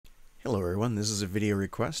Hello everyone, this is a video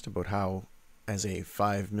request about how, as a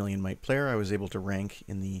 5 million mite player, I was able to rank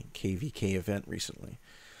in the KvK event recently.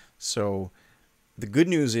 So, the good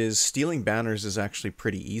news is stealing banners is actually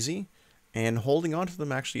pretty easy, and holding on to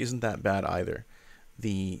them actually isn't that bad either.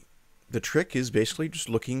 The trick is basically just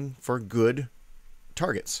looking for good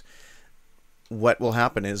targets. What will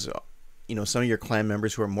happen is, some of your clan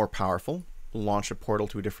members who are more powerful will launch a portal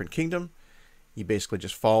to a different kingdom. You basically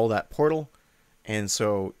just follow that portal. And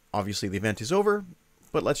so, obviously, the event is over,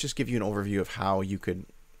 but let's just give you an overview of how you could,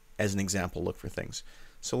 as an example, look for things.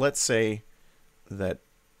 So let's say that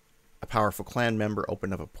a powerful clan member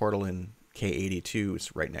opened up a portal in K82.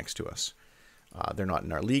 It's right next to us. They're not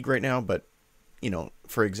in our league right now, but,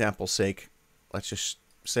 for example's sake, let's just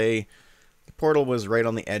say the portal was right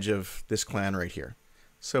on the edge of this clan right here.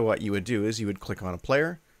 So what you would do is you would click on a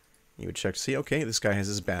player. You would check to see, okay, this guy has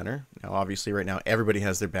his banner. Now, obviously, right now, everybody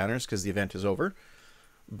has their banners because the event is over.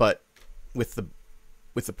 But with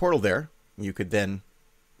the portal there, you could then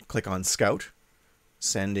click on Scout,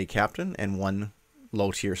 send a captain and one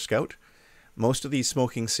low-tier scout. Most of these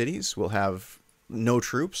smoking cities will have no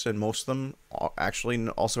troops, and most of them actually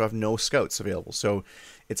also have no scouts available. So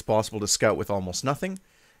it's possible to scout with almost nothing.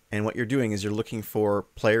 And what you're doing is you're looking for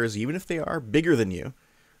players, even if they are bigger than you.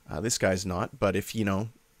 This guy's not, but if,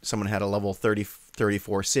 someone had a level 30,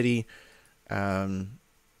 34 city, and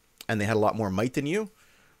they had a lot more might than you,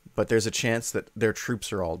 but there's a chance that their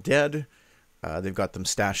troops are all dead. They've got them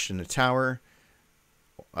stashed in a tower.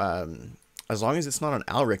 As long as it's not an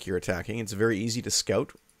Alric you're attacking, it's very easy to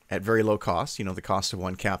scout at very low cost, the cost of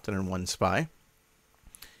one captain and one spy.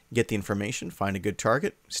 Get the information, find a good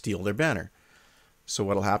target, steal their banner. So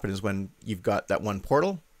what'll happen is when you've got that one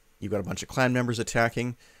portal, you've got a bunch of clan members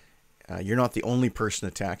attacking, you're not the only person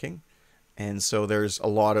attacking, and so there's a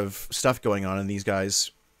lot of stuff going on, and these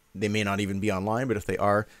guys, they may not even be online, but if they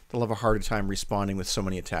are, they'll have a harder time responding with so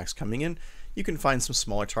many attacks coming in. You can find some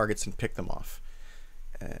smaller targets and pick them off.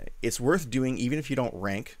 It's worth doing even if you don't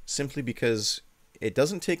rank, simply because it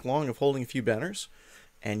doesn't take long of holding a few banners,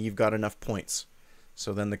 and you've got enough points.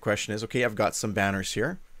 So then the question is, okay, I've got some banners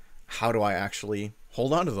here. How do I actually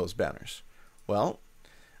hold on to those banners? Well,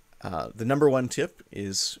 the number one tip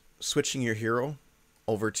is switching your hero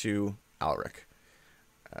over to Alric.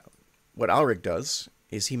 What Alric does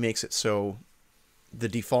is he makes it so the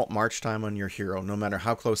default march time on your hero, no matter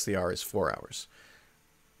how close they are, is 4 hours.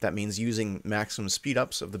 That means using maximum speed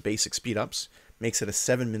ups of the basic speed ups makes it a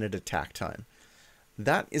 7-minute attack time.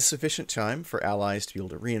 That is sufficient time for allies to be able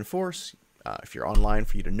to reinforce. If you're online,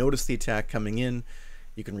 for you to notice the attack coming in,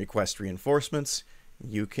 you can request reinforcements.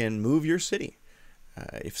 You can move your city.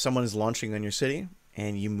 If someone is launching on your city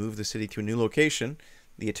and you move the city to a new location,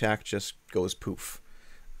 the attack just goes poof.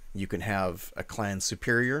 You can have a clan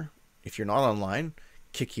superior, if you're not online,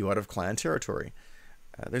 kick you out of clan territory.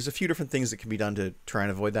 There's a few different things that can be done to try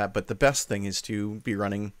and avoid that, but the best thing is to be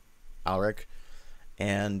running Alric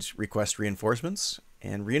and request reinforcements,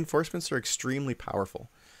 and reinforcements are extremely powerful.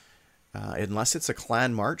 Unless it's a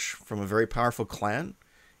clan march from a very powerful clan,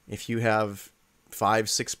 if you have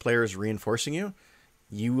 5-6 players reinforcing you,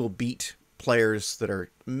 you will beat players that are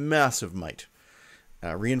massive might.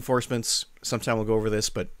 Reinforcements, sometime we'll go over this,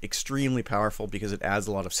 but extremely powerful because it adds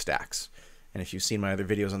a lot of stacks. And if you've seen my other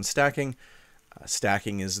videos on stacking,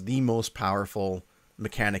 stacking is the most powerful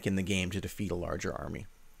mechanic in the game to defeat a larger army.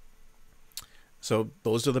 So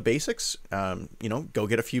those are the basics. Go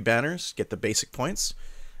get a few banners, get the basic points.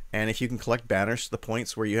 And if you can collect banners to the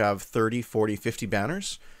points where you have 30, 40, 50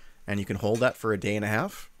 banners, and you can hold that for a day and a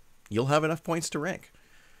half, you'll have enough points to rank.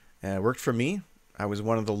 It worked for me. I was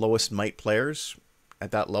one of the lowest might players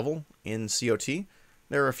at that level in COT.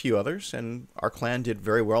 There are a few others, and our clan did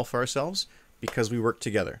very well for ourselves because we worked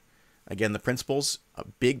together. Again, the principles: a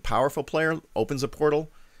big, powerful player opens a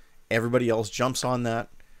portal, everybody else jumps on that,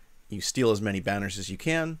 you steal as many banners as you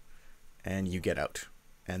can, and you get out.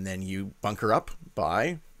 And then you bunker up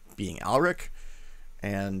by being Alric,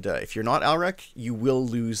 and if you're not Alric, you will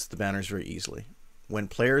lose the banners very easily. When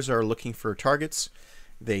players are looking for targets,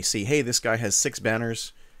 they see, hey, this guy has 6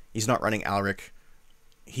 banners, he's not running Alric,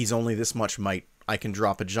 he's only this much might, I can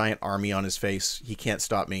drop a giant army on his face, he can't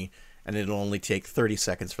stop me, and it'll only take 30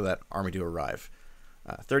 seconds for that army to arrive.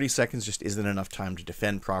 30 seconds just isn't enough time to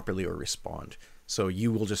defend properly or respond, so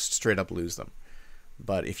you will just straight up lose them.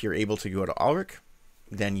 But if you're able to go to Alric,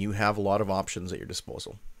 then you have a lot of options at your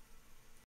disposal.